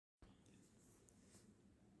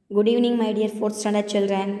Good evening, my dear 4th standard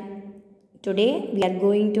children. Today we are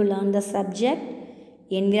going to learn the subject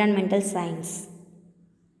environmental science.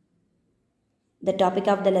 The topic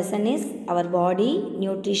of the lesson is our body,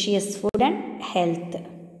 nutritious food and health.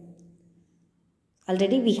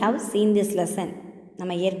 Already we have seen this lesson.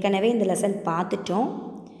 நம்ம ஏற்கனவே இந்த lesson பார்த்துட்டோம்.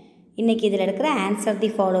 இன்னைக்கு இதில் இருக்கிற answer the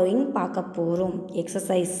following பார்க்க போகிறோம்.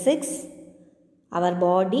 Exercise 6, our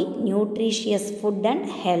body, nutritious food and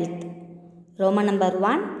health. Roman number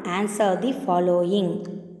 1, answer the following.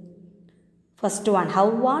 First one, how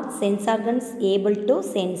are sense organs able to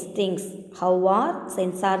sense things? How are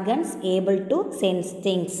sense organs able to sense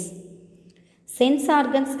things? Sense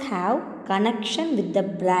organs have connection with the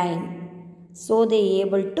brain, so they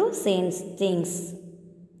able to sense things.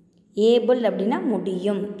 Able அப்படின்னா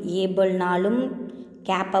முடியும், ableனாலும்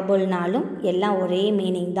capableனாலும் எல்லாம் ஒரே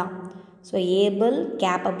meaning தான். So able,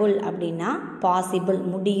 capable அப்படின்னா possible,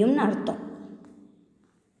 முடியும்னு அர்த்தம்.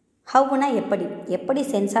 ஹவுனா எப்படி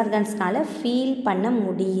sense ஆர்கன்ஸ்னால் feel பண்ண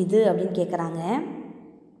முடியுது அப்படின்னு கேட்குறாங்க.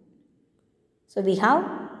 So we have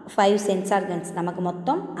 5 sense organs. நமக்கு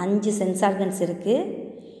மொத்தம் 5 சென்ஸ் ஆர்கன்ஸ் இருக்குது.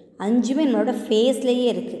 5மே நம்மளோட ஃபேஸ்லேயே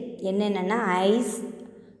இருக்குது. என்னென்னா ice,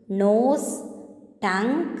 nose,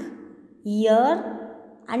 tongue, year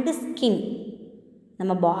and skin.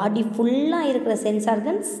 நம்ம பாடி ஃபுல்லாக இருக்கிற sense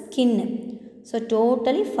organs skin. So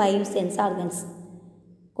totally 5 sense organs.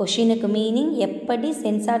 கொஷினுக்கு மீனிங் எப்படி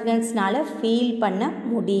சென்ஸ் ஆர்கன்ஸ்னால் ஃபீல் பண்ண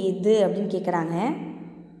முடியுது அப்படின்னு கேட்குறாங்க.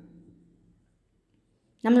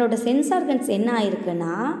 நம்மளோட சென்ஸ் ஆர்கன்ஸ் என்ன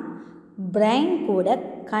ஆகிருக்குன்னா பிரெயின் கூட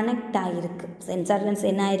கனெக்ட் ஆகிருக்கு. சென்ஸ் ஆர்கன்ஸ்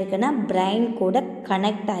என்ன ஆகிருக்குன்னா பிரெயின் கூட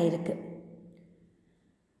கனெக்ட் ஆகிருக்கு.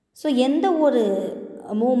 ஸோ எந்த ஒரு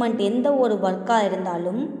மூமெண்ட், எந்த ஒரு ஒர்க்காக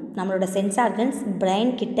இருந்தாலும் நம்மளோட சென்ஸ் ஆர்கன்ஸ்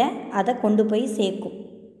பிரெயின் கிட்ட அதை கொண்டு போய் சேர்க்கும்.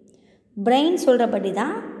 பிரெயின் சொல்கிறபடி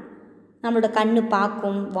தான் நம்மளோட கண்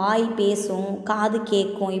பார்க்கும், வாய் பேசும், காது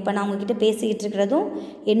கேட்கும். இப்போ நான் உங்ககிட்ட பேசிக்கிட்டு இருக்கிறதும்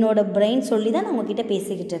என்னோடய பிரெயின் சொல்லி தான் நான் உங்ககிட்ட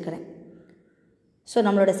பேசிக்கிட்டு இருக்கிறேன். ஸோ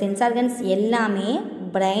நம்மளோட சென்ஸ் ஆர்கன்ஸ் எல்லாமே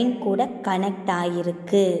பிரெயின் கூட கனெக்ட்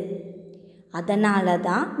ஆகிருக்கு. அதனால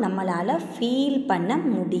தான் நம்மளால் ஃபீல் பண்ண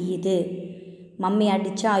முடியுது. மம்மி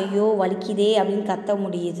அடித்தா ஐயோ வலிக்குதே அப்படின்னு கத்த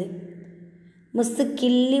முடியுது. மிஸ்ஸு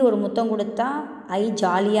கிள்ளி ஒரு முத்தம் கொடுத்தா ஐ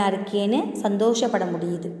ஜாலியாக இருக்கேன்னு சந்தோஷப்பட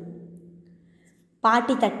முடியுது.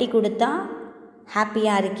 பாட்டி தட்டி கொடுத்தா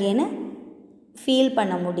ஹாப்பியாக இருக்கேன்னு ஃபீல்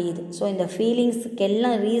பண்ண முடியுது. ஸோ இந்த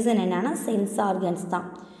ஃபீலிங்ஸுக்கெல்லாம் ரீசன் என்னென்னா சென்ஸ் ஆர்கன்ஸ் தான்.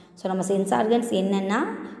 ஸோ நம்ம சென்ஸ் ஆர்கன்ஸ் என்னென்னா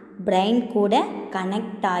பிரெயின் கூட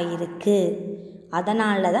கனெக்ட் ஆகிருக்கு.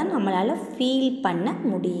 அதனால தான் நம்மளால் ஃபீல் பண்ண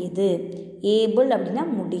முடியுது. ஏபிள் அப்படின்னா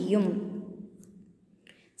முடியும்.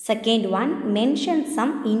 Second one, mention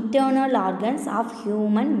some internal organs of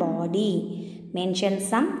human body. Mention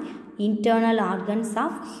some internal organs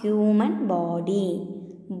of human body: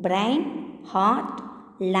 brain, heart,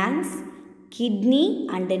 lungs, kidney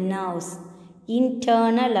and nerves.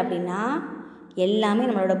 internal அப்படின்னா எல்லாமே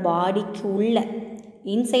நம்மளோட பாடிக்கு உள்ள,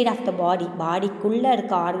 இன்சைட் ஆஃப் த பாடி, பாடிக்குள்ளே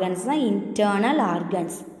இருக்க ஆர்கன்ஸ் தான் இன்டர்னல்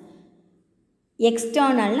ஆர்கன்ஸ்.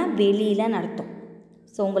 எக்ஸ்டர்னல்னால் வெளியிலன்னு அர்த்தம்.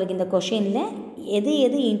 ஸோ உங்களுக்கு இந்த கொஷினில்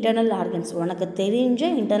எது இன்டர்னல் ஆர்கன்ஸ், உனக்கு தெரிஞ்ச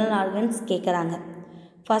இன்டர்னல் ஆர்கன்ஸ் கேட்குறாங்க.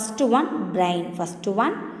 First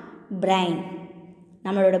one brain.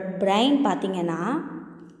 நம்மளோட பிரெயின் பார்த்திங்கன்னா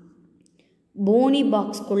போனி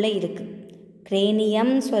பாக்ஸ்குள்ளே இருக்குது.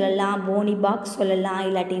 கிரேனியம் சொல்லலாம், போனி பாக்ஸ் சொல்லலாம்,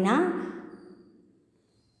 இல்லாட்டினா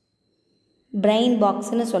பிரெயின்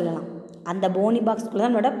பாக்ஸ்னு சொல்லலாம். அந்த போனி பாக்ஸ்குள்ளே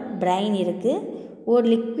தான் நம்மளோட பிரெயின் இருக்குது. ஒரு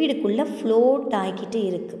லிக்விடுக்குள்ளே ஃப்ளோட் ஆகிக்கிட்டு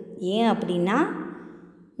இருக்குது. ஏன் அப்படின்னா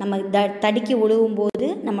நம்ம தடுக்கி விழுவும்போது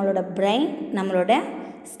நம்மளோட பிரெயின் நம்மளோட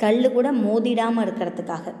ஸ்கல்லு கூட மோதிடாமல்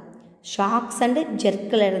இருக்கிறதுக்காக, ஷாக்ஸ் அண்டு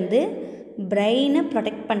ஜெர்க்கிலேருந்து பிரெயினை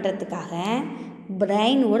ப்ரொடெக்ட் பண்ணுறதுக்காக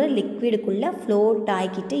பிரெயின் ஒரு லிக்விடுக்குள்ளே ஃப்ளோட்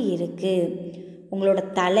ஆகிக்கிட்டு இருக்குது. உங்களோட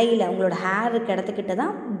தலையில், உங்களோட ஹேர் இருக்க இடத்துக்கிட்ட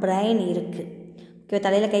தான் பிரெயின் இருக்குது. ஓகே,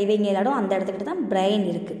 தலையில் கை வைங்க இல்லாடும் அந்த இடத்துக்கிட்ட தான் பிரெயின்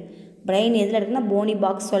இருக்குது. பிரெயின் எதில் இருக்குன்னா போனி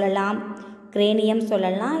பாக்ஸ் சொல்லலாம், கிரேனியம்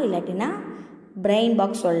சொல்லலாம், இல்லாட்டினா பிரெயின்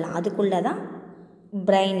பாக்ஸ் சொல்லலாம். அதுக்குள்ளே தான்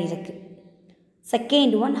பிரெயின் இருக்குது.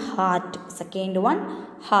 Second one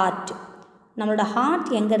heart. நம்மளோட ஹார்ட்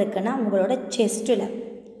எங்கே இருக்குன்னா உங்களோட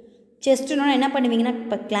செஸ்ட்டுனா என்ன பண்ணுவீங்கன்னா,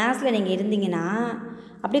 இப்போ கிளாஸில் நீங்கள் இருந்தீங்கன்னா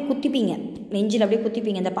அப்படியே குத்திப்பீங்க, நெஞ்சில் அப்படியே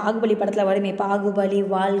குத்திப்பீங்க. இந்த பாகுபலி படத்தில் வருமே, பாகுபலி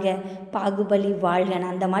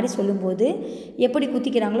வாழ்கன்னு அந்த மாதிரி சொல்லும்போது எப்படி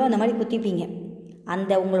குத்திக்கிறாங்களோ அந்த மாதிரி குத்திப்பீங்க.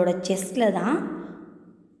 அந்த உங்களோட செஸ்ட்டில் தான்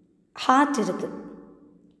ஹார்ட் இருக்குது.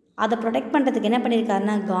 அதை ப்ரொடெக்ட் பண்ணுறதுக்கு என்ன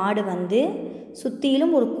பண்ணியிருக்காருன்னா காடு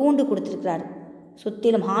சுற்றிலும் ஒரு கூண்டு கொடுத்துருக்குறாரு.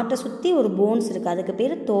 சுற்றிலும் ஹார்ட்டை சுற்றி ஒரு போன்ஸ் இருக்குது. அதுக்கு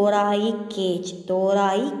பேர் தோராயி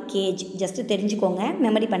கேஜ். ஜஸ்ட்டு தெரிஞ்சுக்கோங்க,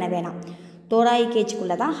 மெமரி பண்ண வேணாம். தோராயி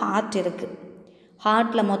கேஜுக்குள்ளே தான் ஹார்ட் இருக்குது.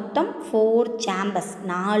 ஹார்ட்டில் மொத்தம் 4 சேம்பர்ஸ்,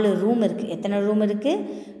 4 ரூம் இருக்குது. எத்தனை ரூம் இருக்குது?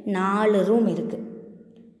 4 ரூம் இருக்குது.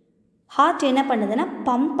 ஹார்ட் என்ன பண்ணுதுன்னா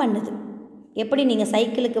பம்ப் பண்ணுது. எப்படி நீங்கள்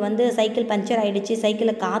சைக்கிளுக்கு வந்து சைக்கிள் பஞ்சர் ஆகிடுச்சு,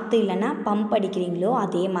 சைக்கிளில் காற்று இல்லைன்னா பம்ப் அடிக்கிறீங்களோ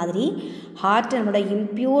அதே மாதிரி ஹார்ட் நம்மளோட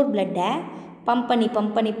இம்ப்யூர் பிளட்டை பம்ப்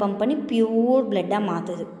பண்ணி பியூர் பிளட்டாக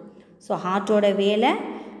மாற்றுது. ஸோ ஹார்ட்டோட வேலை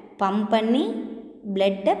பம்ப் பண்ணி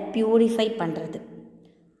பிளட்டை பியூரிஃபை பண்ணுறது.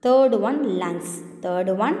 Third one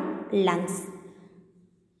lungs.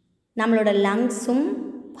 நம்மளோட லங்ஸும்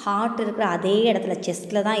ஹார்ட் இருக்கிற அதே இடத்துல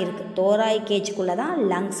செஸ்ட்டில் தான் இருக்குது. தோராய் கேஜுக்குள்ளே தான்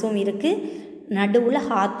லங்ஸும் இருக்குது, நடுவில்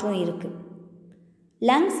ஹார்ட்டும் இருக்குது.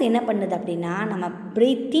 லங்ஸ் என்ன பண்ணுது அப்படின்னா நம்ம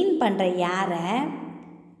ப்ரீத்தின் பண்ணுற ஏரை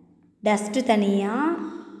டஸ்ட்டு தனியாக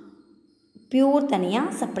பியூர்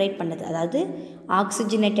தனியாக செப்பரேட் பண்ணுது. அதாவது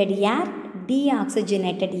ஆக்சிஜனேட்டட் ஏர்,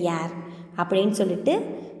 டீஆக்சிஜனேட்டட் ஏர் அப்படின்னு சொல்லிட்டு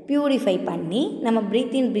பியூரிஃபை பண்ணி நம்ம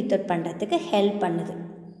ப்ரீத்தின் ப்ரீத் அவுட் பண்ணுறதுக்கு ஹெல்ப் பண்ணுது.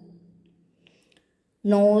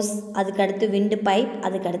 நோஸ், அதுக்கடுத்து விண்டு பைப்,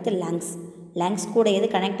 அதுக்கடுத்து லங்ஸ் கூட எது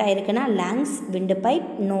கனெக்ட் ஆகிருக்குன்னா லங்ஸ், விண்டு பைப்,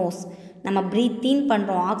 நோஸ். நம்ம ப்ரீத்தின்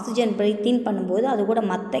பண்ணுறோம், ஆக்சிஜன் ப்ரீத்தின் பண்ணும்போது அது கூட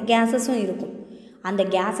மற்ற கேஸஸும் இருக்கும். அந்த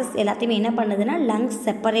கேஸஸ் எல்லாத்தையுமே என்ன பண்ணுதுன்னா லங்ஸ்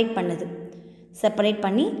செப்பரேட்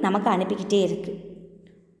பண்ணி நமக்கு அனுப்பிக்கிட்டே இருக்குது.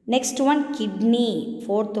 Next one kidney.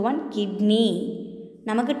 Fourth one kidney.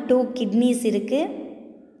 நமக்கு 2 கிட்னிஸ் இருக்குது.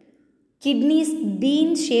 கிட்னிஸ்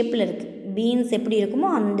பீன்ஸ் ஷேப்பில் இருக்குது. பீன்ஸ் எப்படி இருக்குமோ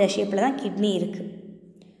அந்த ஷேப்பில் தான் கிட்னி இருக்குது.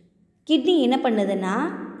 கிட்னி என்ன பண்ணுதுன்னா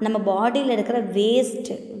நம்ம பாடியில் இருக்கிற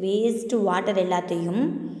வேஸ்ட்டு வாட்டர் எல்லாத்தையும்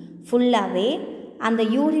ஃபுல்லாகவே அந்த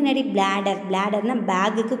யூரினரி பிளாடர்னால்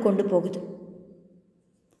பேக்குக்கு கொண்டு போகுது.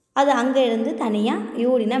 அது அங்கே இருந்து தனியாக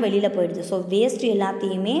யூரினாக வெளியில் போயிடுது. ஸோ வேஸ்ட்டு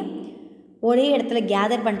எல்லாத்தையுமே ஒரே இடத்துல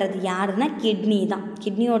கேதர் பண்ணுறது யாருன்னா கிட்னி தான்.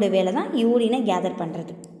 கிட்னியோட வேலை தான் யூரினை கேதர்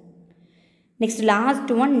பண்ணுறது. நெக்ஸ்ட்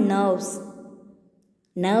லாஸ்ட் ஒன் நர்வ்ஸ்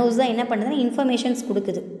தான் என்ன பண்ணுதுன்னா இன்ஃபர்மேஷன்ஸ்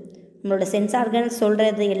கொடுக்குது. நம்மளோட சென்ஸ் ஆர்கன்ஸ்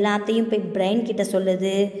சொல்கிறது எல்லாத்தையும் போய் பிரெயின் கிட்ட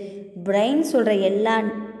சொல்லுது. பிரெயின் சொல்கிற எல்லா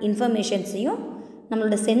இன்ஃபர்மேஷன்ஸையும்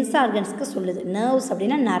நம்மளோட சென்ஸ் ஆர்கன்ஸ்க்கு சொல்லுது. நர்வ்ஸ்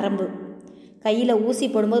அப்படின்னா நரம்பு. கையில் ஊசி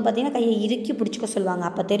போடும்போது பார்த்திங்கன்னா கையை இறுக்கி பிடிச்சிக்க சொல்லுவாங்க,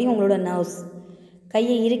 அப்போ தெரியும் உங்களோட நர்வ்ஸ்.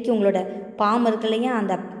 கையை இறுக்கி உங்களோட பாம் இருக்குல்லையா,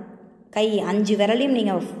 அந்த கை 5 விரலையும்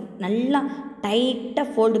நீங்கள் நல்லா டைட்டாக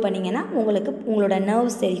ஃபோல்டு பண்ணிங்கன்னா உங்களுக்கு உங்களோட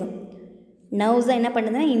நர்வ்ஸ் தெரியும். நர்வ்ஸ் தான் என்ன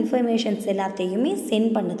பண்ணுதுன்னா இன்ஃபர்மேஷன்ஸ் எல்லாத்தையுமே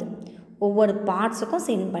சென்ட் பண்ணுது, ஒவ்வொரு பார்ட்ஸுக்கும்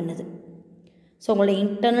சென்ட் பண்ணுது. ஸோ உங்களோட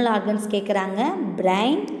இன்டர்னல் ஆர்கன்ஸ் கேட்குறாங்க,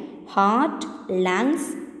 brain, heart, lungs,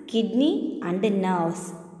 kidney and nerves.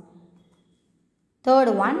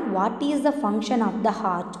 Third one, what is the function of the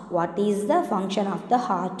heart?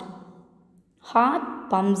 Heart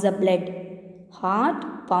bumps the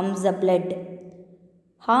blood.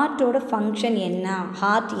 ஹார்ட்டோட function என்ன?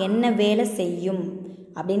 ஹார்ட் என்ன வேலை செய்யும்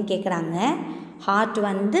அப்படின்னு கேட்குறாங்க. ஹார்ட்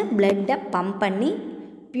வந்து பிளட்டை பம்ப் பண்ணி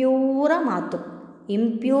பியூராக மாற்றும்.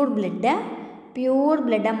 இம்ப்யூர் பிளட்டை பியூர்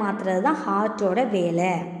பிளட்டை மாற்றுறது தான் ஹார்ட்டோட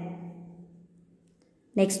வேலை.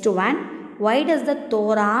 Next one, why does the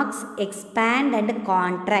thorax expand and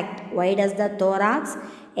contract?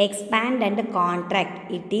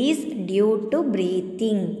 It is due to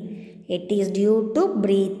breathing.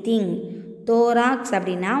 thorax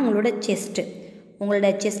அப்படின்னா உங்களோட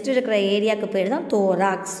செஸ்ட் இருக்கிற ஏரியாவுக்கு பேர் தான்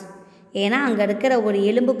தோராக்ஸ். ஏன்னா அங்கே இருக்கிற ஒரு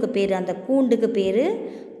எலும்புக்கு பேர், அந்த கூண்டுக்கு பேர்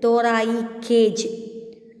தோராயி கேஜ்.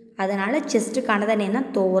 அதனால் செஸ்ட்டுக்கானது என்னென்னா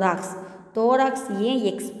தோராக்ஸ் ஏன்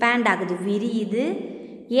எக்ஸ்பேண்ட் ஆகுது, விரியுது,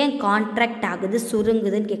 ஏன் கான்ட்ராக்ட் ஆகுது,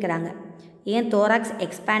 சுருங்குதுன்னு கேட்குறாங்க. ஏன் தோராக்ஸ்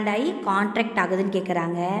எக்ஸ்பேண்ட் ஆகி கான்ட்ராக்ட் ஆகுதுன்னு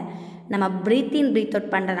கேட்குறாங்க. நம்ம ப்ரீத்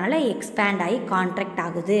அவுட் பண்ணுறதுனால எக்ஸ்பேண்ட் ஆகி கான்ட்ராக்ட்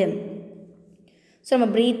ஆகுது. ஸோ நம்ம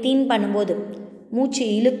ப்ரீத் இன் பண்ணும்போது மூச்சு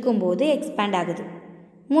இழுக்கும்போது எக்ஸ்பேண்ட் ஆகுது,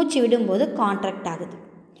 மூச்சு விடும்போது கான்ட்ராக்ட் ஆகுது.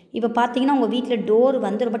 இப்போ பார்த்தீங்கன்னா உங்கள் வீட்டில் டோர்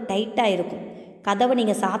வந்து ரொம்ப டைட்டாக இருக்கும், கதவை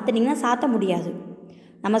நீங்கள் சாத்தினீங்கன்னா சாத்த முடியாது.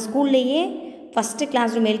 நம்ம ஸ்கூல்லையே first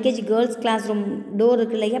class room, LKG girls class room door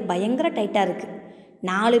இருக்கு இல்லையா, பயங்கர டைட்டாக இருக்குது.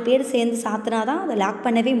 4 பேர் சேர்ந்து சாத்தினா தான் அதை லாக்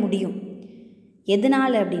பண்ணவே முடியும்.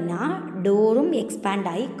 எதனால் அப்படின்னா டோரும் எக்ஸ்பேண்ட்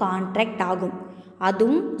ஆகி கான்ட்ராக்ட் ஆகும்,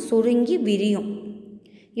 அதுவும் சுருங்கி விரியும்.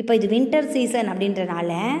 இப்போ இது வின்டர் சீசன்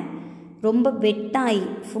அப்படின்றனால ரொம்ப வெட்டாகி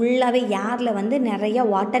ஃபுல்லாகவே ஏரில் வந்து நிறையா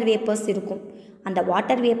வாட்டர் வேப்பர்ஸ் இருக்கும். அந்த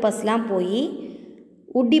வாட்டர் வேப்பர்ஸ்லாம் போய்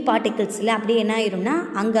உட்டி பார்ட்டிகிள்ஸில் அப்படியே என்ன ஆயிரும்னா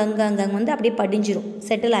அங்கே வந்து அப்படியே படிஞ்சிரும்,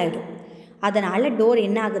 செட்டில் ஆகிடும். அதனால் டோர்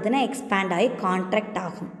என்ன ஆகுதுன்னா எக்ஸ்பேண்ட் ஆகி கான்ட்ராக்ட்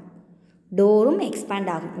ஆகும், டோரும் எக்ஸ்பேண்ட்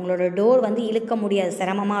ஆகும். உங்களோட டோர் வந்து இழுக்க முடியாது,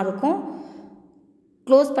 சிரமமாக இருக்கும்,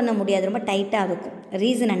 க்ளோஸ் பண்ண முடியாது, ரொம்ப டைட்டாக இருக்கும்.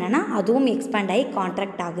 ரீசன் என்னென்னா அதுவும் எக்ஸ்பேண்ட் ஆகி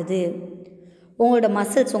கான்ட்ராக்ட் ஆகுது. உங்களோட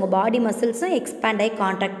மசில்ஸ், உங்கள் பாடி மசில்ஸும் எக்ஸ்பேண்ட் ஆகி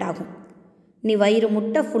கான்ட்ராக்ட் ஆகும். நீ வயிறு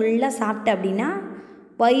முட்டை ஃபுல்லாக சாப்பிட்ட அப்படின்னா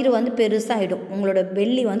வயிறு வந்து பெருசாகிடும், உங்களோட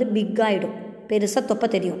பெல்லி வந்து பிக்காகிடும், பெருசாக தொப்பை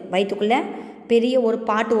தெரியும், வயிற்றுக்குள்ளே பெரிய ஒரு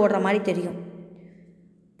பாட்டு ஓடுற மாதிரி தெரியும்.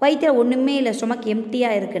 வயிற்றில் ஒன்றுமே இல்லை, ஸ்டொமக்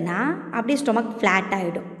எம்டியாக இருக்குன்னா அப்படியே ஸ்டொமக் ஃப்ளாட்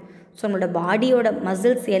ஆகிடும். ஸோ நம்மளோட பாடியோட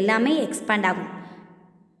மசில்ஸ் எல்லாமே எக்ஸ்பேண்ட் ஆகும்,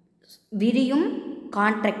 விரியும்,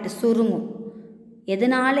 கான்ட்ராக்ட் சுருங்கும்.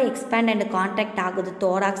 எதனால் எக்ஸ்பேண்ட் அண்ட் கான்ட்ராக்ட் ஆகுது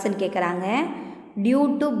தோராக்ஸ்ன்னு கேட்குறாங்க. டியூ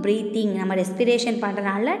டு ப்ரீத்திங், நம்ம ரெஸ்பிரேஷன்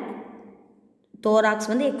பண்ணுறதுனால தோராக்ஸ்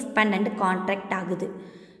வந்து எக்ஸ்பேண்ட் அண்ட் கான்ட்ராக்ட் ஆகுது.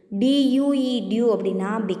 டியூஇ டியூ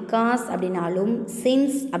அப்படின்னா பிகாஸ் அப்படின்னாலும்,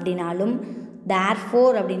 சின்ஸ் அப்படின்னாலும்,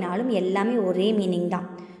 தேர்ஃபோர் அப்படின்னாலும் எல்லாமே ஒரே மீனிங் தான்.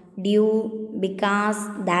 Due, because,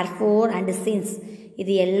 therefore and since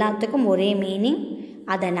இது எல்லாத்துக்கும் ஒரே மீனிங்.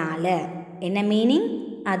 அதனால் என்ன மீனிங்?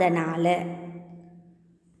 அதனால்.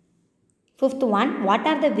 5th one, what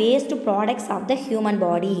are the waste products of the human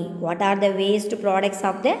body? What are the waste products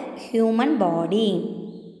of the human body?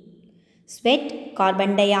 Sweat,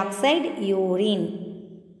 carbon dioxide, urine.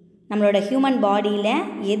 நம்மளோட human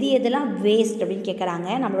பாடியில் எதெல்லாம் waste அப்படின்னு கேட்குறாங்க.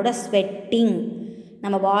 நம்மளோட ஸ்வெட்டிங்,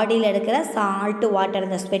 நம்ம பாடியில் இருக்கிற சால்ட்டு வாட்டர்,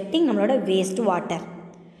 இந்த ஸ்வெட்டிங் நம்மளோட வேஸ்ட் வாட்டர்.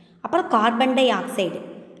 அப்புறம் கார்பன் டை ஆக்சைடு,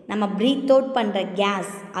 நம்ம ப்ரீத் அவுட் பண்ணுற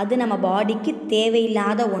கேஸ், அது நம்ம பாடிக்கு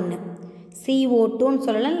தேவையில்லாத ஒன்று. CO2ன்னு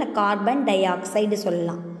சொல்லலாம், இல்லை கார்பன் டை ஆக்சைடு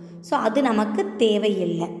சொல்லலாம். ஸோ அது நமக்கு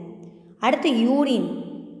தேவையில்லை. அடுத்து யூரின்,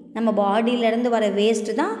 நம்ம பாடியிலேருந்து வர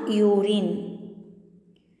வேஸ்ட்டு தான் யூரின்.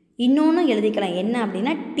 இன்னொன்று எழுதிக்கலாம், என்ன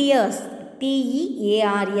அப்படின்னா டியர்ஸ்,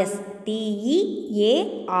 TEARS,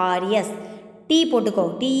 TEARS. டீ போட்டுக்கோ,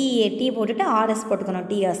 TEA போட்டுட்டு RS போட்டுக்கணும்.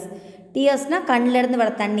 டியர்ஸ்னால் கண்ணிலேருந்து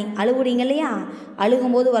வர தண்ணி, அழுகுறீங்க இல்லையா,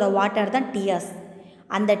 அழுகும்போது வர வாட்டர் தான் டியர்ஸ்.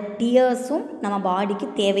 அந்த டியர்ஸும் நம்ம பாடிக்கு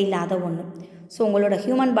தேவையில்லாத ஒன்று. ஸோ உங்களோட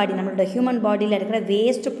ஹியூமன் பாடி, நம்மளோட ஹியூமன் பாடியில் இருக்கிற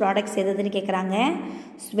வேஸ்ட் ப்ராடக்ட்ஸ் எதுன்னு கேட்குறாங்க.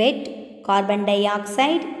 Sweat, carbon di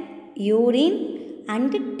oxide, urine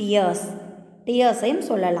and டியர்ஸையும்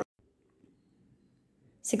சொல்லலாம்.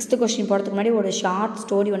 6th கொஸ்டின் போகிறதுக்கு முன்னாடி ஒரு ஷார்ட்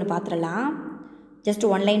ஸ்டோரி ஒன்று பார்த்துடலாம். Just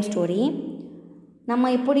one line story.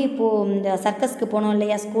 நம்ம இப்போது இந்த சர்க்கஸ்க்கு போனோம்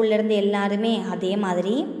இல்லையா ஸ்கூல்லேருந்து எல்லாருமே, அதே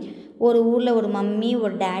மாதிரி ஒரு ஊரில் ஒரு மம்மி,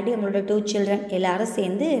 ஒரு டேடி, அவங்களோட 2 சில்ட்ரன் எல்லோரும்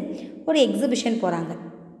சேர்ந்து ஒரு எக்ஸிபிஷன் போகிறாங்க.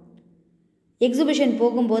 எக்ஸிபிஷன்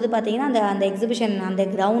போகும்போது பார்த்திங்கன்னா அந்த எக்ஸிபிஷன் அந்த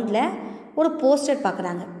கிரவுண்டில் ஒரு போஸ்டர்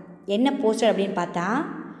பார்க்குறாங்க. என்ன போஸ்டர் அப்படின்னு பார்த்தா,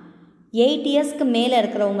 8 இயர்ஸ்க்கு மேலே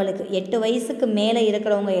இருக்கிறவங்களுக்கு, 8 வயசுக்கு மேலே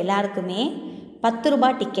இருக்கிறவங்க எல்லாருக்குமே 10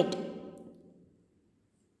 ரூபாய் டிக்கெட்.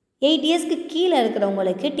 8 இயர்ஸ்க்கு கீழே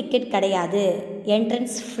இருக்கிறவங்களுக்கு டிக்கெட் கிடையாது,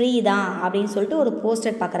 என்ட்ரன்ஸ் ஃப்ரீ தான் அப்படின்னு சொல்லிட்டு ஒரு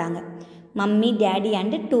போஸ்டர் பார்க்குறாங்க. Mummy, daddy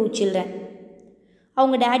and 2 children.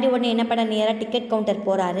 அவங்க டேடி உடனே என்ன பண்ண, நேராக டிக்கெட் கவுண்டர்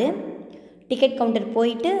போகிறாரு. டிக்கெட் கவுண்டர்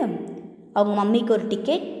போயிட்டு அவங்க மம்மிக்கு ஒரு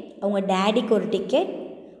டிக்கெட், அவங்க டேடிக்கு ஒரு டிக்கெட்,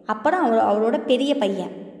 அப்புறம் அவரோட பெரிய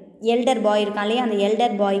பையன் எல்டர் பாய் இருக்கான் இல்லையா, அந்த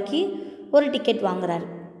எல்டர் பாய்க்கு ஒரு டிக்கெட் வாங்குறாரு.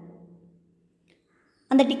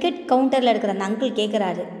 அந்த டிக்கெட் கவுண்டரில் இருக்கிற அந்த அங்கிள்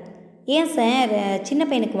கேட்குறாரு, ஏன் சார் சின்ன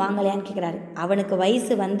பையனுக்கு வாங்கலையான்னு கேட்குறாரு. அவனுக்கு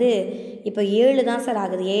வயசு வந்து இப்போ 7 தான் சார்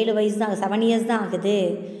ஆகுது, 7 வயசு தான், 7 இயர்ஸ் தான் ஆகுது.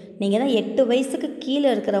 நீங்கள் தான் 8 வயசுக்கு கீழே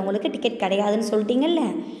இருக்கிறவங்களுக்கு டிக்கெட் கிடையாதுன்னு சொல்லிட்டீங்கல்ல,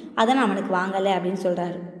 அதான் அவனுக்கு வாங்கலை அப்படின்னு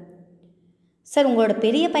சொல்கிறாரு. சார் உங்களோட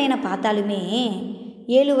பெரிய பையனை பார்த்தாலுமே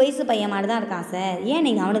 7 வயசு பையன் மாதிரி தான் இருக்கான் சார், ஏன்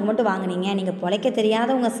நீங்கள் அவனுக்கு மட்டும் வாங்கினீங்க? நீங்கள் பிழைக்க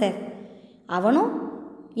தெரியாதவங்க சார், அவனும்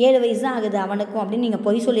 7 வயசு தான் ஆகுது அவனுக்கும் அப்படின்னு நீங்கள்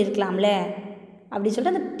பொய் சொல்லியிருக்கலாம்ல அப்படின்னு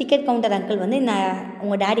சொல்லிட்டு அந்த டிக்கெட் கவுண்டர் அங்கிள் வந்து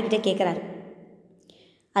உங்கள் டேடிக்கிட்டே கேட்குறாரு.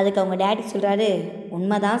 அதுக்கு அவங்க டேடி சொல்கிறாரு,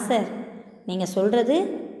 உண்மைதான் சார், நீங்கள் சொல்கிறது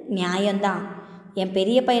நியாயம்தான். என்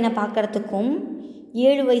பெரிய பையனை பார்க்குறதுக்கும்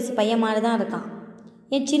 7 வயசு பையன் மாதிரி தான் இருக்கான்,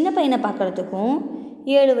 என் சின்ன பையனை பார்க்குறதுக்கும்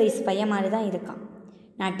 7 வயசு பையன் மாதிரி தான் இருக்கான்.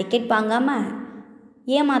 நான் டிக்கெட் வாங்காமல்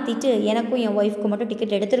ஏமாற்றிட்டு எனக்கும் என் ஒய்ஃப்க்கு மட்டும்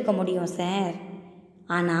டிக்கெட் எடுத்துருக்க முடியும் சார்,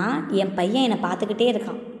 ஆனால் என் பையன் என்னை பார்த்துக்கிட்டே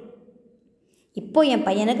இருக்கான். இப்போது என்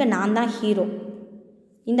பையனுக்கு நான் தான் ஹீரோ.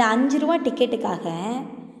 இந்த 5 ரூபா டிக்கெட்டுக்காக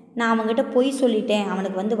நான் அவங்ககிட்ட பொய் சொல்லிட்டேன்,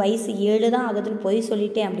 அவனுக்கு வந்து வயசு 7 தான் ஆகுதுன்னு பொய்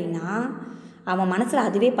சொல்லிட்டேன் அப்படின்னா அவன் மனசில்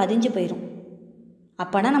அதுவே பதிஞ்சு போயிடும்.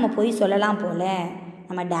 அப்போனா நம்ம பொய் சொல்லலாம் போல்,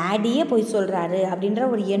 நம்ம டேடியே பொய் சொல்கிறாரு அப்படின்ற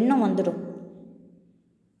ஒரு எண்ணம் வந்துடும்.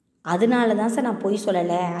 அதனால தான் சார் நான் பொய்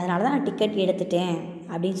சொல்லலை, அதனால தான் நான் டிக்கெட் எடுத்துட்டேன்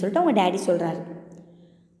அப்படின்னு சொல்லிட்டு அவங்க டேடி சொல்கிறாரு.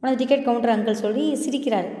 உனக்கு டிக்கெட் கவுண்டர் அங்கிள் சொல்லி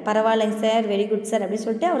சிரிக்கிறார். பரவாயில்லைங்க சார், வெரி குட் சார் அப்படின்னு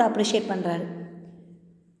சொல்லிட்டு அவரை அப்ரிஷியேட் பண்ணுறாரு.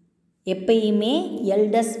 எப்பயுமே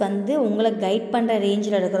எல்டர்ஸ் வந்து உங்களை கைட் பண்ணுற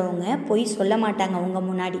ரேஞ்சில் இருக்கிறவங்க பொய் சொல்ல மாட்டாங்க உங்கள்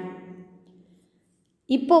முன்னாடி.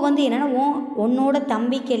 இப்போ வந்து என்னென்னா உன்னோட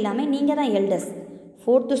தம்பிக்கு எல்லாமே நீங்கள் தான் எல்டர்ஸ்.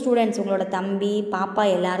 4th ஸ்டூடெண்ட்ஸ், உங்களோட தம்பி பாப்பா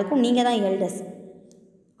எல்லாருக்கும் நீங்கள் தான் எல்டர்ஸ்.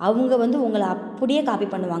 அவங்க வந்து உங்களை அப்படியே காப்பி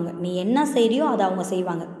பண்ணுவாங்க, நீ என்ன செய்கிறியோ அதை அவங்க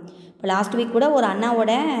செய்வாங்க. இப்போ லாஸ்ட் வீக் கூட ஒரு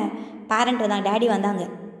அண்ணாவோட பேரண்ட் தான், டேடி வந்தாங்க.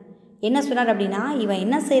 என்ன சொன்னார் அப்படின்னா, இவன்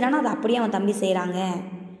என்ன செய்கிறானோ அதை அப்படியே அவன் தம்பி செய்கிறாங்க,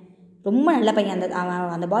 ரொம்ப நல்ல பையன்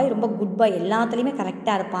அந்த பாய், ரொம்ப குட் பாய், எல்லாத்துலேயுமே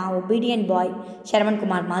கரெக்டாக இருப்பான், ஒபீடியன்ட் பாய்,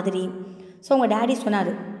 சரவண்குமார் மாதிரி. ஸோ உங்கள் டேடி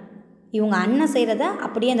சொன்னார், இவங்க அண்ணன் செய்கிறத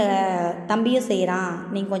அப்படியே அந்த தம்பியும் செய்கிறான்,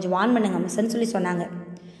 நீங்கள் கொஞ்சம் வார்ன் பண்ணுங்க மிஸ்ன்னு சொல்லி சொன்னாங்க.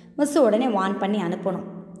 மிஸ் உடனே வார்ன் பண்ணி அனுப்பணும்.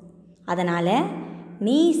 அதனால்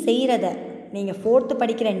நீ செய்கிறத நீங்கள் 4th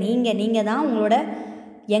படிக்கிற நீங்கள் தான் உங்களோட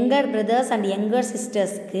யங்கர் பிரதர்ஸ் அண்ட் யங்கர்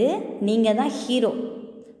சிஸ்டர்ஸ்க்கு நீங்கள் தான் ஹீரோ,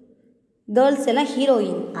 கேர்ள்ஸ் எல்லாம்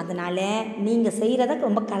ஹீரோயின். அதனால் நீங்கள் செய்கிறத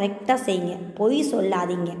ரொம்ப கரெக்டாக செய்யுங்க, பொய்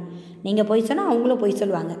சொல்லாதீங்க. நீங்கள் பொய் சொன்னால் அவங்களும் பொய்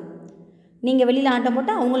சொல்லுவாங்க, நீங்கள் வெளியில் ஆட்டம்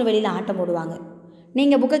போட்டால் அவங்களும் வெளியில் ஆட்டம் போடுவாங்க,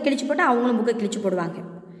 நீங்கள் புக்கை கிழிச்சு போட்டால் அவங்களும் புக்கை கிழிச்சு போடுவாங்க,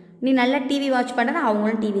 நீ நல்லா டிவி வாட்ச் பண்ணுறா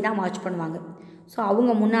அவங்களும் டிவி தான் வாட்ச் பண்ணுவாங்க. ஸோ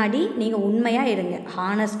அவங்க முன்னாடி நீங்கள் உண்மையாக இருங்க,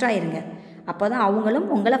 ஹானஸ்ட்டாக இருங்க, அப்போ தான் அவங்களும்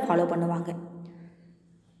உங்களை ஃபாலோ பண்ணுவாங்க.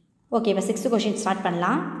 ஓகே, இப்போ 6th கொஷின் ஸ்டார்ட்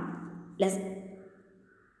பண்ணலாம்.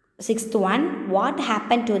 6th one, what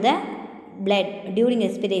happened to the blood during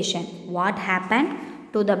respiration? What happened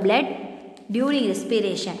to the blood during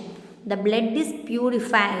respiration? The blood is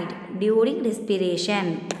purified during respiration.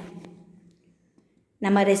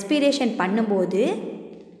 நம்ம ரெஸ்பிரேஷன் பண்ணும்போது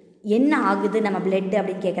என்ன ஆகுது நம்ம பிளட்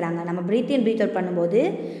அப்படின்னு கேட்குறாங்க. நம்ம ப்ரீத் இன் ப்ரீத் அவுட் பண்ணும்போது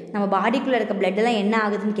நம்ம பாடிக்குள்ளே இருக்க பிளட்டெல்லாம் என்ன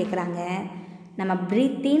ஆகுதுன்னு கேட்குறாங்க. நம்ம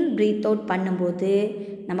ப்ரீத் இன் ப்ரீத் அவுட் பண்ணும்போது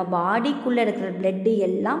நம்ம பாடிக்குள்ளே இருக்கிற பிளட்டு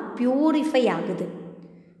எல்லாம் ப்யூரிஃபை ஆகுது.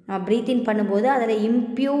 நம்ம ப்ரீத் இன் பண்ணும்போது அதில்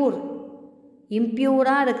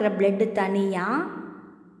இம்ப்யூராக இருக்கிற பிளட்டு தனியாக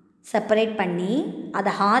செப்பரேட் பண்ணி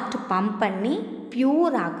அதை ஹார்ட் பம்ப் பண்ணி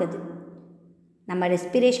ப்யூர் ஆகுது. நம்ம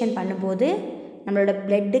ரெஸ்பிரேஷன் பண்ணும்போது நம்மளோட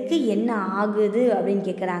பிளட்டுக்கு என்ன ஆகுது அப்படின்னு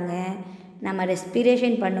கேட்குறாங்க. நம்ம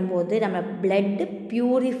ரெஸ்பிரேஷன் பண்ணும்போது நம்ம பிளட்டு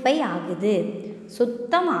ப்யூரிஃபை ஆகுது,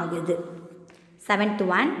 சுத்தம் ஆகுது. 7th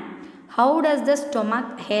one, how does the stomach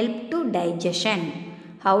help to digestion?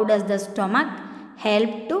 How does the stomach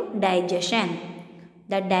help to digestion?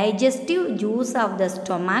 The digestive juice of the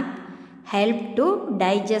stomach help to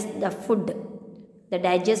digest the food. The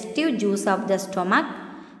digestive juice of the stomach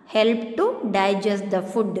help to digest the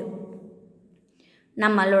food.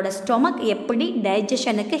 நம்மளோட stomach எப்படி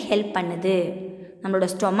டைஜஷனுக்கு help பண்ணுது? நம்மளோட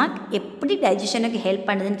stomach எப்படி டைஜஷனுக்கு help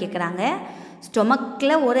பண்ணுதுன்னு கேட்குறாங்க.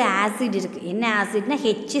 ஸ்டொமக்கில் ஒரு acid இருக்குது. என்ன ஆசிட்னா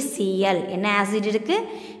HCl. என்ன ஆசிட் இருக்குது?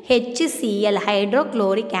 HCl,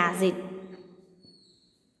 hydrochloric acid.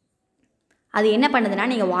 அது என்ன பண்ணுதுன்னா,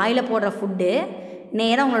 நீங்கள் வாயில் போடுற ஃபுட்டு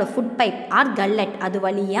நேராக உங்களோட ஃபுட் பைப் ஆர் கல்லட் அது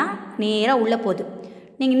வழியாக நேராக உள்ளே போகுது.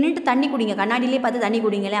 நீங்கள் நின்றுட்டு தண்ணி குடிங்க, கண்ணாடியிலே பார்த்து தண்ணி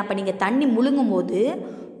குடிங்களேன். அப்போ நீங்கள் தண்ணி முழுங்கும் போது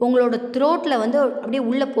உங்களோட த்ரோட்டில் வந்து அப்படியே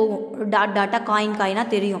உள்ளே போகும், டாட்டாக காயினாக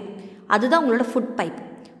தெரியும். அதுதான் உங்களோட ஃபுட் பைப்.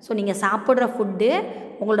 ஸோ நீங்கள் சாப்பிட்ற ஃபுட்டு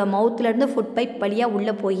உங்களோட மவுத்துலேருந்து ஃபுட் பைப் வழியாக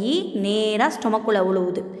உள்ளே போய் நேராக ஸ்டொமக்குள்ளே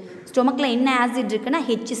உழுவுது. ஸ்டொமக்கில் என்ன ஆசிட் இருக்குன்னா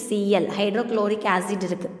HCl, ஹைட்ரோக்ளோரிக் ஆசிட்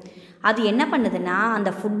இருக்குது. அது என்ன பண்ணுதுன்னா அந்த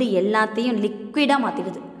ஃபுட்டு எல்லாத்தையும் லிக்விடாக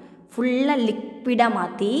மாற்றிடுது. ஃபுல்லாக லிக்விடாக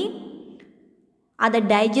மாற்றி அதை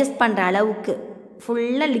டைஜஸ்ட் பண்ணுற அளவுக்கு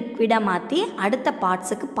ஃபுல்லாக லிக்விடாக மாற்றி அடுத்த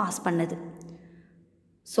பார்ட்ஸுக்கு பாஸ் பண்ணுது.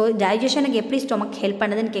 ஸோ டைஜஷனுக்கு எப்படி ஸ்டொமக் ஹெல்ப்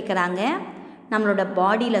பண்ணுதுன்னு கேட்குறாங்க. நம்மளோட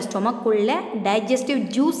பாடியில் ஸ்டொமக்குள்ளே டைஜஸ்டிவ்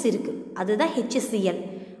ஜூஸ் இருக்குது, அதுதான் HCl.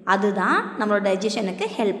 அதுதான் நம்மளோட டைஜஷனுக்கு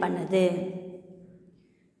ஹெல்ப் பண்ணுது.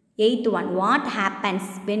 8th one, what happens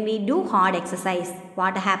when we do hard exercise?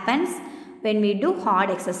 What happens when we do hard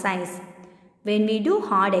exercise? When we do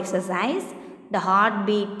hard exercise, the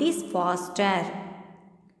heartbeat is faster.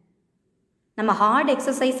 நம்ம ஹார்ட்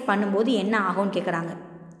எக்ஸசைஸ் பண்ணும்போது என்ன ஆகும்னு கேட்குறாங்க.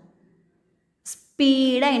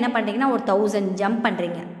 ஸ்பீடாக என்ன பண்ணுறீங்கன்னா ஒரு 1000 ஜம்ப்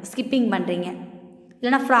பண்ணுறீங்க, ஸ்கிப்பிங் பண்ணுறீங்க,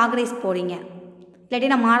 இல்லைனா ஃப்ராக் ரேஸ் போகிறீங்க,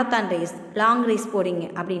 இல்லாட்டினா மாரத்தான் ரேஸ், லாங் ரேஸ் போகிறீங்க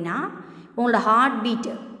அப்படின்னா உங்களோட ஹார்ட் பீட்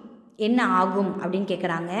என்ன ஆகும் அப்படின்னு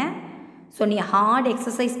கேட்குறாங்க. ஸோ நீங்கள் ஹார்ட்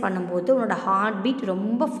எக்ஸசைஸ் பண்ணும்போது உங்களோட ஹார்ட் பீட்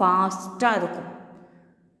ரொம்ப ஃபாஸ்ட்டாக இருக்கும்,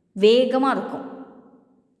 வேகமாக இருக்கும்.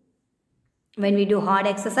 when we do hard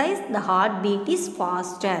exercise, the heartbeat is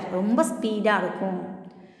faster, ரொம்ப ஸ்பீடாக இருக்கும்.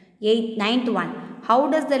 9th one, how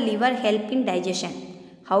does the liver help in digestion?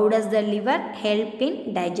 How does the liver help in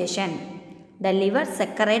digestion? The liver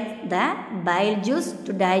secretes the bile juice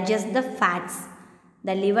to digest the fats.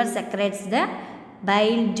 The liver secretes the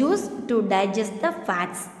bile juice to digest the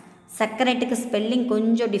fats. secreteக்கு spelling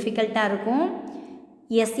கொஞ்சம் டிஃபிகல்ட்டாக இருக்கும்.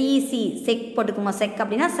 SEC check போட்டுக்கோங்க. Check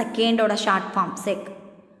அப்படின்னா செகண்டோட short form check.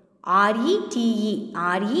 RETE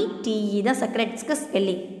தான் செக்ரெட்ஸ்க்கு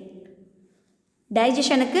spelling.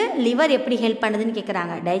 டைஜஷனுக்கு liver எப்படி help பண்ணுதுன்னு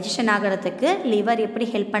கேட்குறாங்க. Digestion ஆகிறதுக்கு liver எப்படி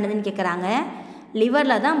ஹெல்ப் பண்ணுதுன்னு கேட்குறாங்க.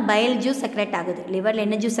 லிவரில் தான் பைல் ஜூஸ் செக்ரெட் ஆகுது. லிவரில்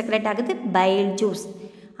என்ன ஜூஸ் செக்ரெட் ஆகுது? File juice.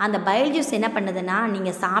 அந்த பைல் ஜூஸ் என்ன பண்ணுதுன்னா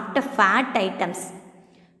நீங்கள் சாப்பிட்ட ஃபேட் ஐட்டம்ஸ்,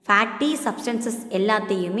 ஃபேட்டி சப்ஸ்டன்சஸ்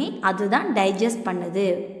எல்லாத்தையுமே அதுதான் டைஜஸ்ட் பண்ணுது.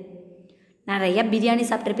 நிறையா பிரியாணி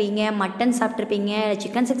சாப்பிட்ருப்பீங்க, மட்டன் சாப்பிட்ருப்பீங்க,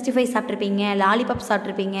 சிக்கன் 65 சாப்பிட்ருப்பீங்க, லாலிபாப்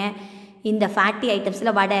சாப்பிட்ருப்பீங்க. இந்த ஃபேட்டி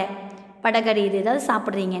ஐட்டம்ஸில் வடகறி இது ஏதாவது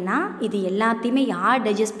சாப்பிட்றீங்கன்னா இது எல்லாத்தையுமே யார்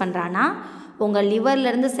டைஜஸ்ட் பண்ணுறான்னா உங்கள்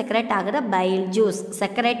லிவர்லேருந்து செக்ரெட் ஆகிற பைல் ஜூஸ்.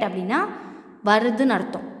 செக்ரெட் அப்படின்னா வருதுன்னு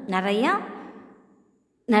அர்த்தம்.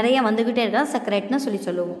 நிறையா வந்துக்கிட்டே இருக்கா செக்ரெட்னு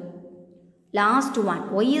சொல்லுவோம். Last one.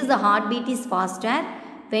 Why is the heartbeat is faster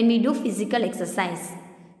when we do physical exercise?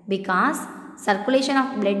 Because circulation of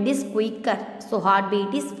blood is quicker. So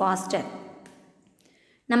heartbeat is faster.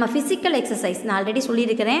 நம்ம physical exercise நான் ஆல்ரெடி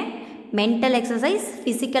சொல்லியிருக்கிறேன். Mental exercise,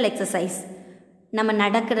 physical exercise. நம்ம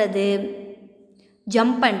நடக்கிறது,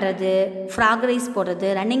 ஜம்ப் பண்ணுறது, frock race போடுறது,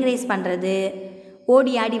 running race பண்ணுறது,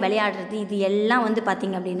 ஓடி ஆடி விளையாடுறது, இது எல்லாம் வந்து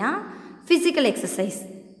பார்த்திங்க அப்படின்னா ஃபிசிக்கல் எக்ஸசைஸ்.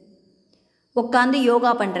 உட்காந்து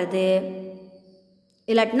யோகா பண்ணுறது,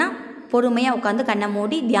 இல்லாட்டினா பொறுமையாக உட்காந்து கண்ணை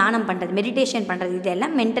மூடி தியானம் பண்ணுறது, மெடிடேஷன் பண்ணுறது,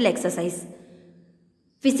 இதெல்லாம் மென்டல் எக்ஸசைஸ்.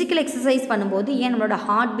 ஃபிசிக்கல் எக்ஸசைஸ் பண்ணும்போது ஏன் நம்மளோட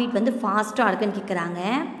ஹார்ட் பீட் வந்து ஃபாஸ்ட்டாக இருக்குன்னு கேட்குறாங்க.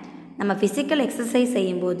 நம்ம ஃபிசிக்கல் எக்ஸசைஸ்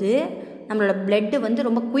செய்யும்போது நம்மளோட பிளட்டு வந்து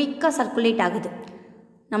ரொம்ப குயிக்காக சர்க்குலேட் ஆகுது.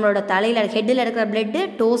 நம்மளோட தலையில் ஹெட்டில் இருக்கிற பிளட்டு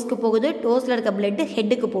டோஸ்க்கு போகுது, டோஸில் இருக்கிற பிளட்டு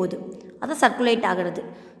ஹெட்டுக்கு போகுது, அது சர்க்குலேட் ஆகிறது.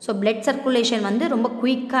 ஸோ பிளட் சர்க்குலேஷன் வந்து ரொம்ப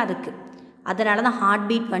குயிக்காக இருக்குது. அதனால தான் ஹார்ட்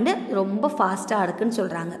பீட் வந்து ரொம்ப ஃபாஸ்ட்டாக இருக்குதுன்னு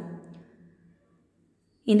சொல்கிறாங்க.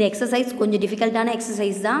 இந்த எக்ஸசைஸ் கொஞ்சம் டிஃபிகல்ட்டான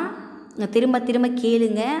எக்ஸசைஸ் தான். திரும்ப திரும்ப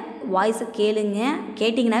கேளுங்க, வாய்ஸை கேளுங்க,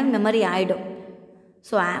 கேட்டிங்கனாவே மெமரி ஆகிடும்.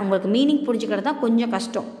 ஸோ உங்களுக்கு மீனிங் புரிஞ்சுக்கிறது தான் கொஞ்சம்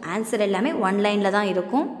கஷ்டம். ஆன்சர் எல்லாமே ஒன் லைனில் தான்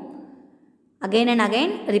இருக்கும். அகைன் அண்ட்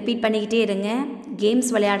அகைன் ரிப்பீட் பண்ணிக்கிட்டே இருங்க. கேம்ஸ்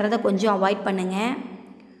விளையாடுறத கொஞ்சம் அவாய்ட் பண்ணுங்கள்.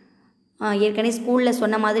 ஏற்கனவே ஸ்கூலில்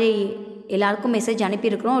சொன்ன மாதிரி எல்லாருக்கும் மெசேஜ்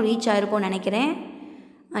அனுப்பியிருக்கிறோம், ரீச் ஆகிருக்கும்னு நினைக்கிறேன்.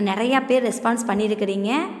 நிறையா பேர் ரெஸ்பான்ஸ்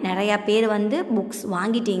பண்ணியிருக்கிறீங்க, நிறையா பேர் வந்து புக்ஸ்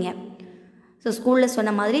வாங்கிட்டீங்க. ஸோ ஸ்கூலில்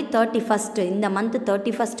சொன்ன மாதிரி 31st இந்த மந்த்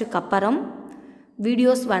 31க்கு அப்புறம்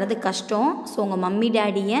வீடியோஸ் வர்றது கஷ்டம். ஸோ உங்கள் மம்மி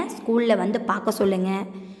டேடியை ஸ்கூலில் வந்து பார்க்க சொல்லுங்கள்.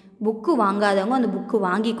 புக்கு வாங்காதவங்க அந்த புக்கு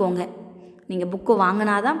வாங்கிக்கோங்க. நீங்கள் புக்கு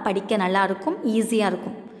வாங்கினா தான் படிக்க நல்லாயிருக்கும், ஈஸியாக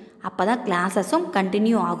இருக்கும். அப்போ தான் கிளாஸஸும்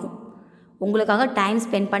கண்டினியூ ஆகும். உங்களுக்காக டைம்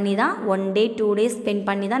ஸ்பெண்ட் பண்ணி தான் 1 day 2 days ஸ்பெண்ட்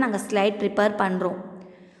பண்ணி தான் நாங்கள் ஸ்லைட் ப்ரிப்பேர் பண்ணுறோம்.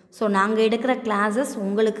 ஸோ நாங்கள் எடுக்கிற கிளாஸஸ்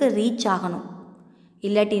உங்களுக்கு ரீச் ஆகணும்.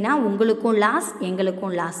 இல்லாட்டினா உங்களுக்கும் லாஸ்,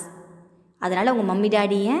 எங்களுக்கும் லாஸ். அதனால் உங்கள் மம்மி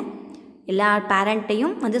டேடியை எல்லா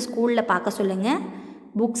பேரண்ட்டையும் வந்து ஸ்கூலில் பார்க்க சொல்லுங்கள்.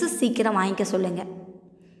 புக்ஸு சீக்கிரம் வாங்கிக்க சொல்லுங்கள்.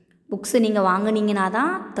 புக்ஸு நீங்கள் வாங்கினீங்கன்னா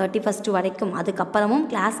தான் 31st வரைக்கும், அதுக்கப்புறமும்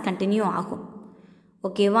கிளாஸ் கண்டினியூ ஆகும்.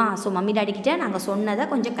 ஓகேவா? ஸோ மம்மி டாடிக்கிட்ட நாங்கள் சொன்னதை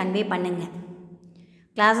கொஞ்சம் கன்வே பண்ணுங்கள்.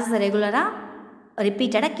 கிளாஸஸ் ரெகுலராக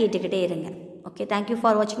ரிப்பீட்டடாக கேட்டுக்கிட்டே இருங்க. ஓகே, தேங்க்யூ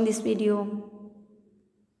ஃபார் வாட்சிங் திஸ் வீடியோ.